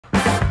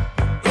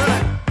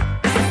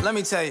Let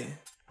me tell you.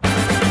 Girl,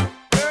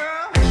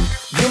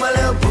 you my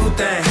little boo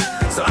thing.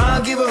 So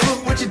I'll give a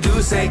hoot what you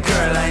do say,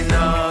 girl, I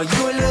know.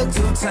 You a little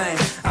too tame.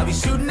 I'll be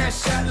shooting that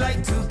shot like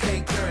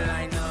 2K, girl,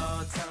 I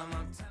know. Tell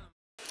 'em.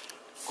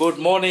 Good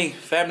morning,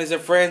 families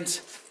and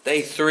friends.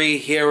 Day 3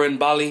 here in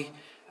Bali.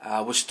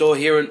 We're still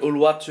here in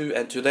Uluwatu,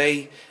 and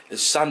today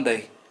is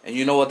Sunday. And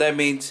you know what that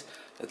means?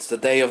 It's the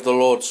day of the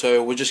Lord.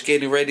 So we're just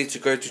getting ready to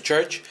go to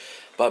church.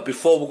 But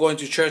before we're going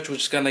to church, we're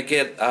just going to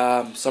get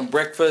some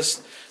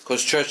breakfast,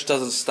 because church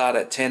doesn't start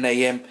at 10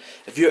 a.m.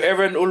 If you're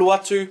ever in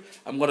Uluwatu,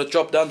 I'm going to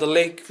drop down the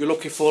link. If you're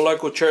looking for a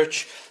local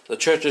church, the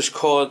church is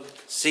called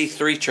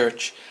C3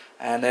 Church.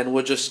 And then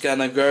we're just going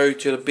to go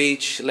to the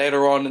beach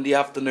later on in the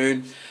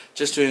afternoon,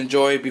 just to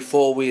enjoy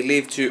before we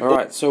leave to...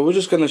 Alright, so we're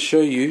just going to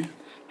show you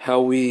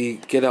how we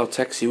get our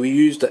taxi. We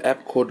use the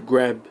app called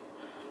Grab.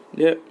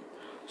 Yep.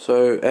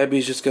 So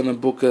Abby's just going to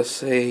book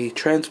us a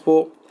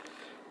transport.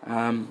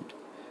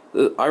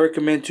 I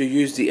recommend to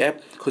use the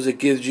app because it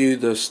gives you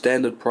the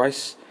standard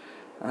price.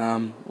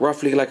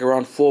 Roughly like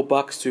around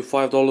 $4 to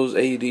 $5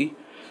 AED.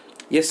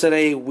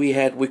 Yesterday we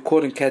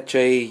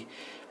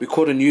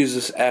couldn't use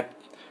this app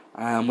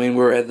when we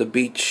were at the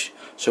beach.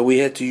 So we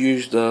had to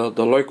use the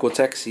local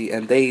taxi,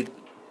 and they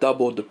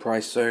doubled the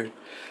price. So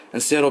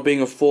instead of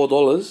being a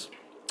 $4,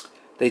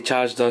 they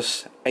charged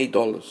us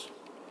 $8.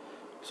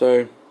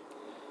 So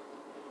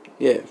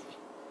yeah, as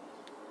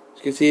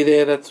you can see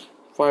there, that's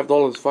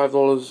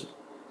 $5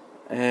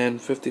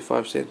 and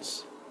 55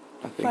 cents.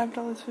 I think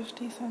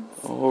 $5.50.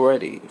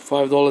 Alrighty,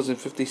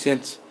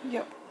 $5.50.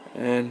 Yep.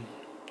 And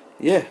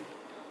yeah,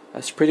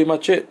 that's pretty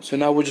much it. So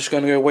now we're just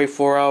gonna go wait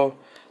for our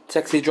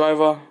taxi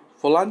driver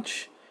for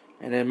lunch,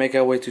 and then make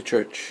our way to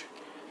church.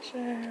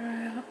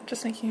 Sure.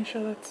 Just making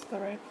sure that's the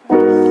right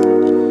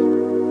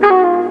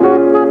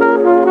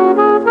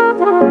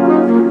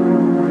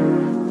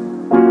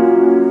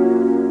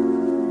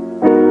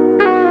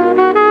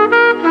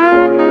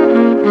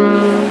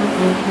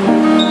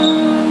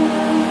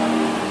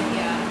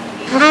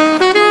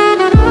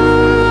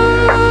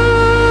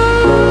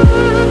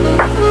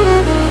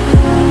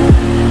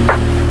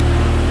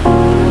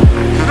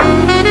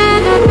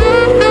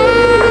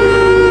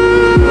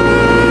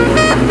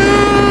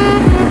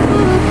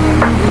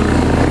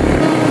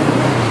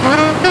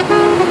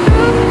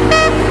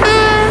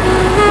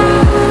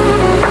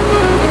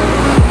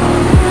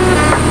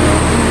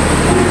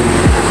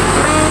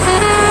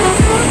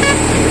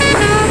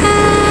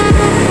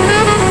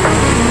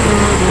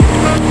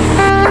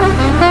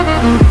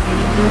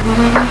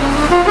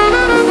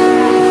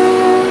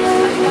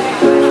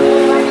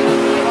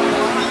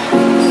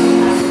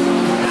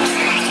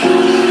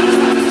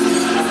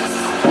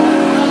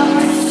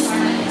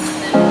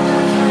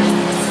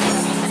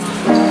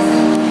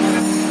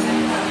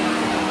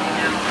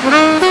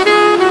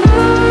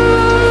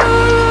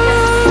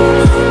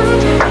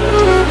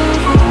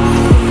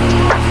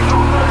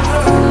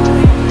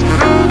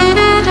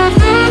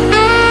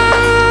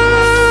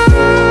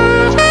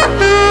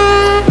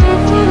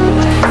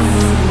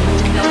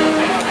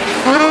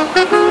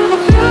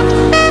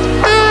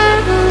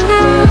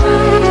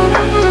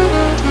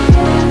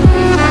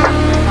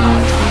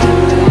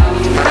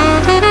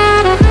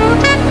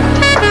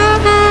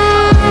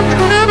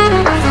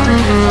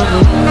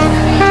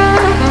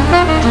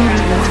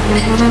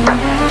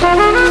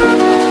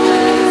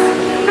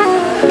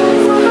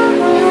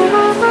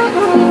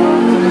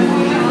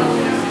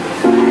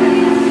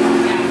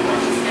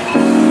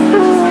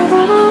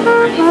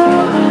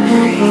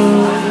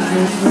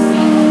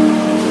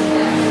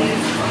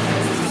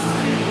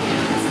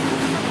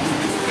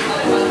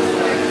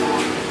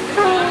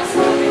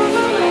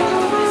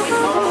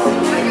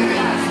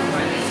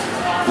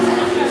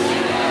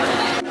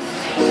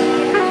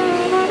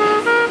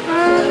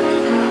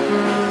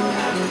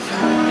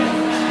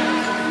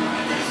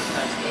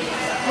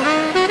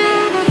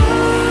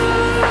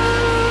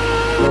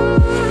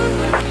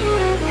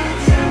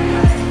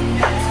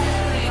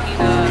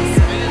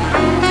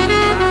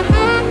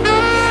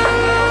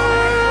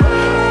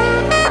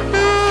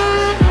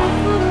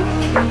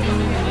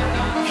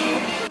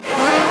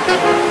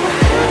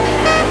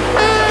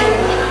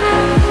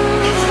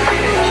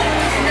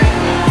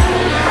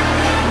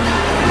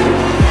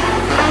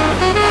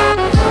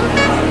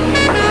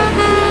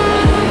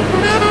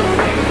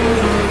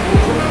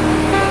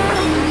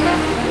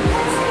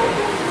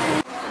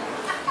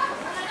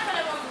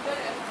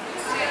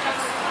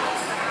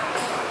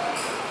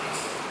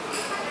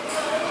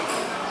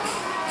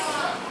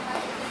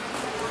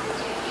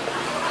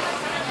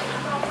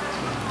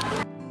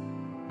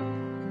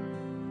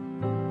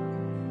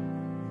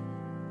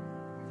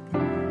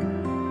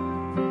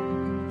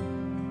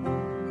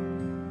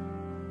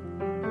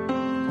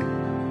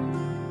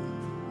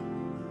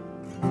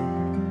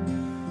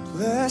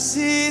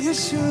Blessed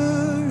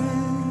assurance,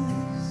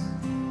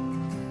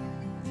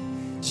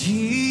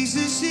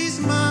 Jesus is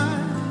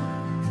mine.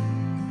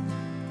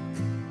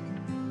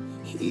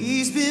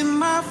 He's been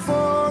my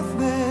fourth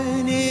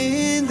man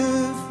in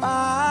the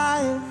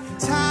fire,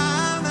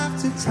 time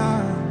after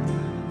time.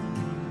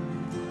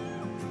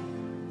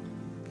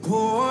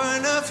 Boy,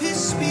 of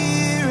His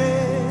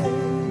Spirit,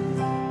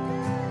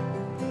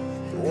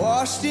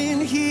 washed in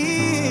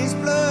His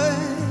blood,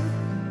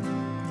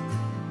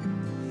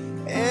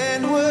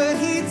 and what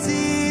He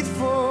did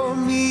for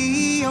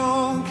me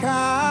on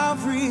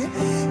Calvary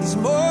is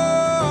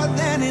more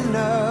than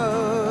enough.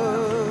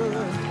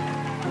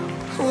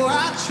 Oh,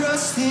 I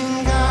trust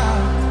in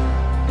God,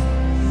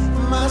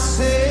 my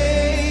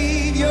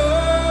Savior,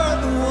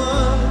 the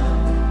one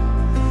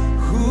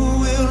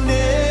who will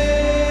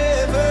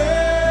never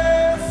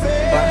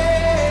fail.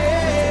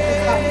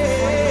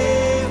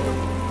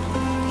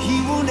 He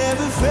will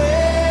never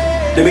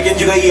fail. Demikian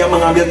juga ia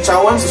mengambil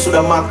cawan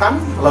sesudah makan,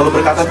 lalu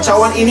berkata,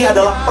 cawan ini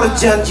adalah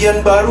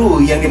perjanjian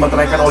baru yang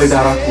dimeteraikan oleh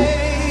darahku.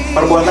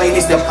 Perbuatlah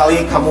ini setiap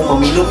kali kamu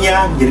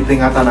meminumnya menjadi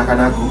peringatan akan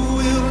aku.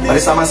 Mari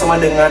sama-sama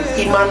dengan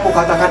imanmu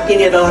katakan,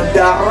 ini adalah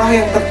darah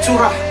yang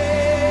tercurah,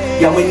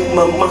 yang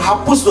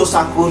menghapus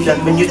dosaku dan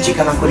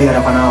menyucikan aku di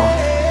hadapan Allah.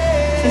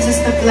 This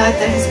is the blood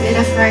that has made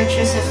us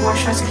righteous, has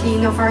washed us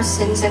clean of our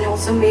sins, and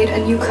also made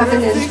a new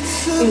covenant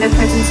in the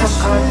presence of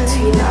God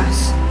between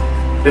us.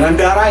 Dengan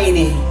darah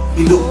ini,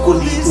 hidupku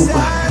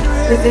diubahkan.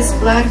 With this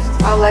blood,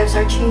 our lives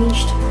are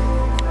changed.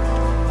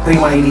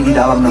 Terima ini di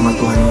dalam nama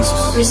Tuhan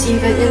Yesus.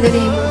 Receive it in the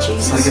name of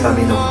Jesus. Mari kita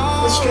minum.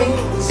 Let's drink.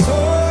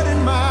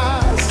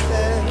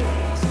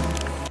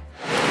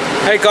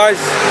 Hey guys,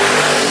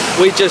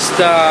 we just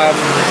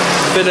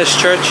finished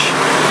church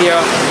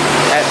here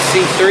at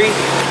C3.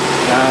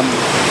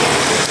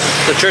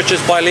 The church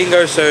is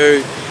bilingual,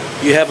 so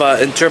you have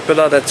an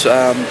interpreter that's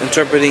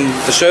interpreting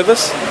the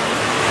service.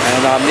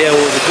 And yeah, it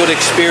was a good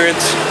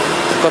experience.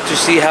 Got to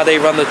see how they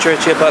run the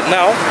church here. But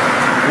now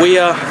we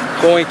are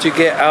going to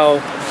get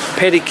our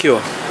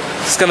pedicure.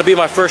 It's going to be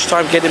my first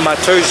time getting my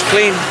toes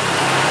clean,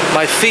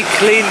 my feet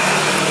clean,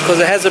 because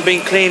it hasn't been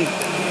clean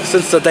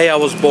since the day I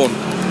was born.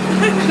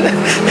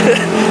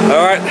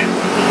 Alright,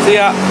 see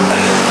ya.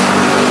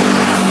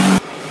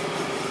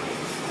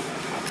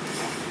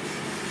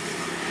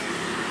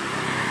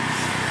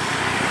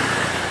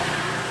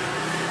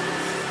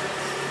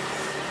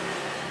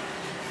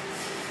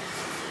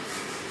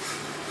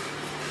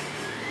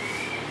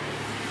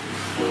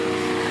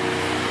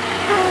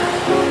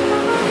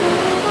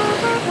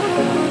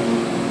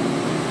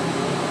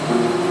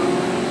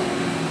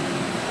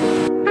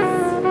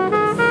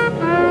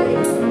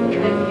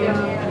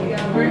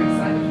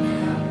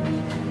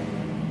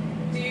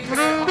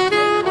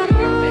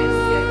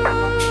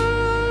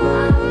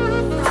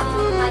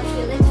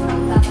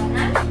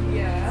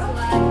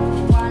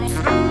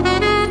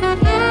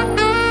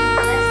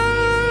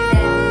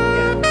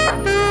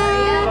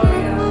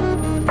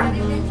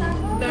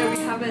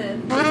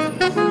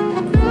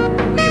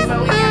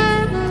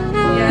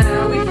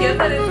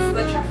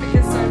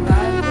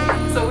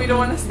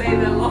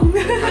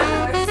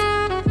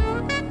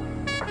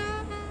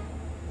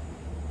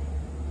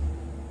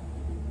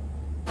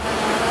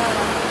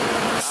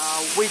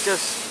 We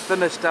just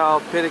finished our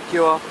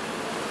pedicure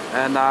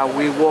and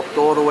we walked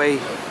all the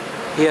way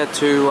here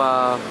to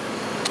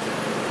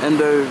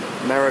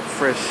Indo-Merit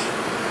Fresh.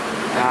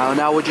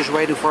 Now we're just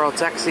waiting for our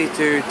taxi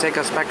to take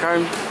us back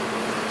home.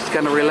 Just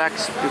gonna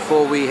relax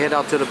before we head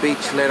out to the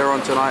beach later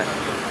on tonight.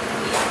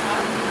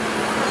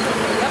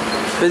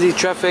 Busy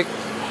traffic.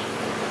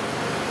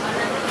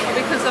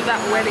 Because of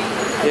that wedding.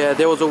 Yeah,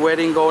 there was a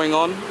wedding going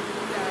on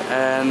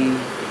and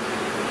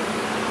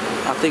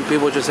I think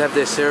people just have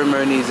their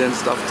ceremonies and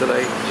stuff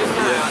today.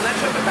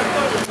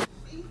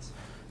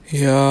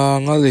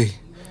 Yeah, ngali.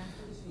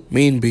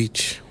 Mean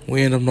beach.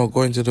 We ended up not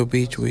going to the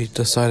beach. We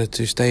decided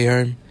to stay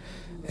home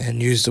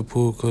and use the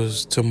pool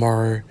because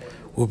tomorrow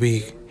we'll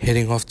be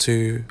heading off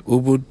to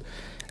Ubud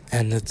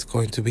and it's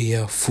going to be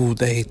a full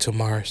day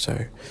tomorrow.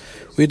 So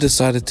we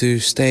decided to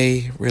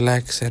stay,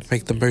 relax and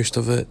make the most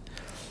of it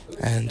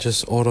and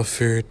just order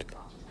food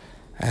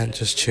and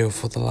just chill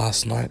for the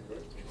last night.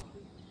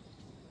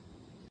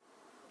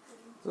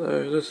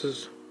 So this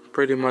is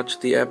pretty much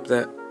the app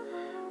that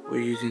we're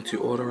using to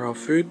order our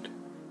food.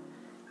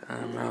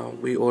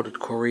 We ordered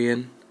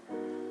Korean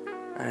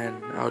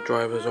and our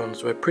driver's on,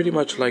 so we're pretty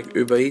much like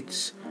Uber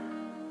Eats.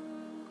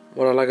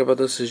 What I like about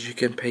this is you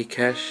can pay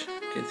cash.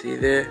 You can see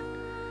there,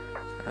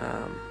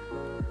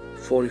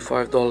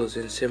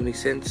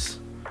 $45.70.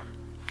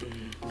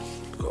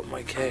 Got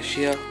my cash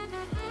here.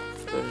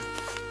 So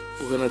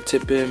we're gonna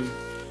tip him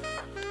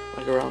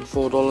like around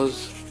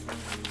 $4.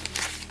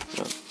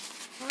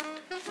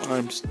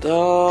 I'm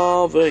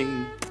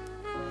starving.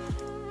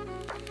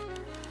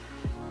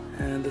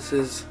 And this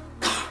is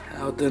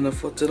our dinner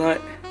for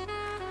tonight.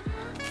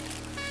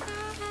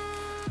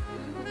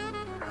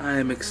 I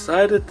am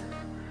excited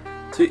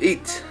to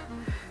eat.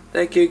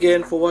 Thank you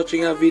again for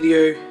watching our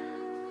video.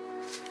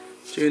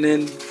 Tune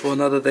in for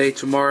another day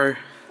tomorrow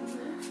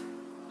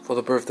for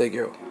the birthday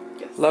girl.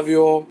 Love you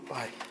all.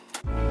 Bye.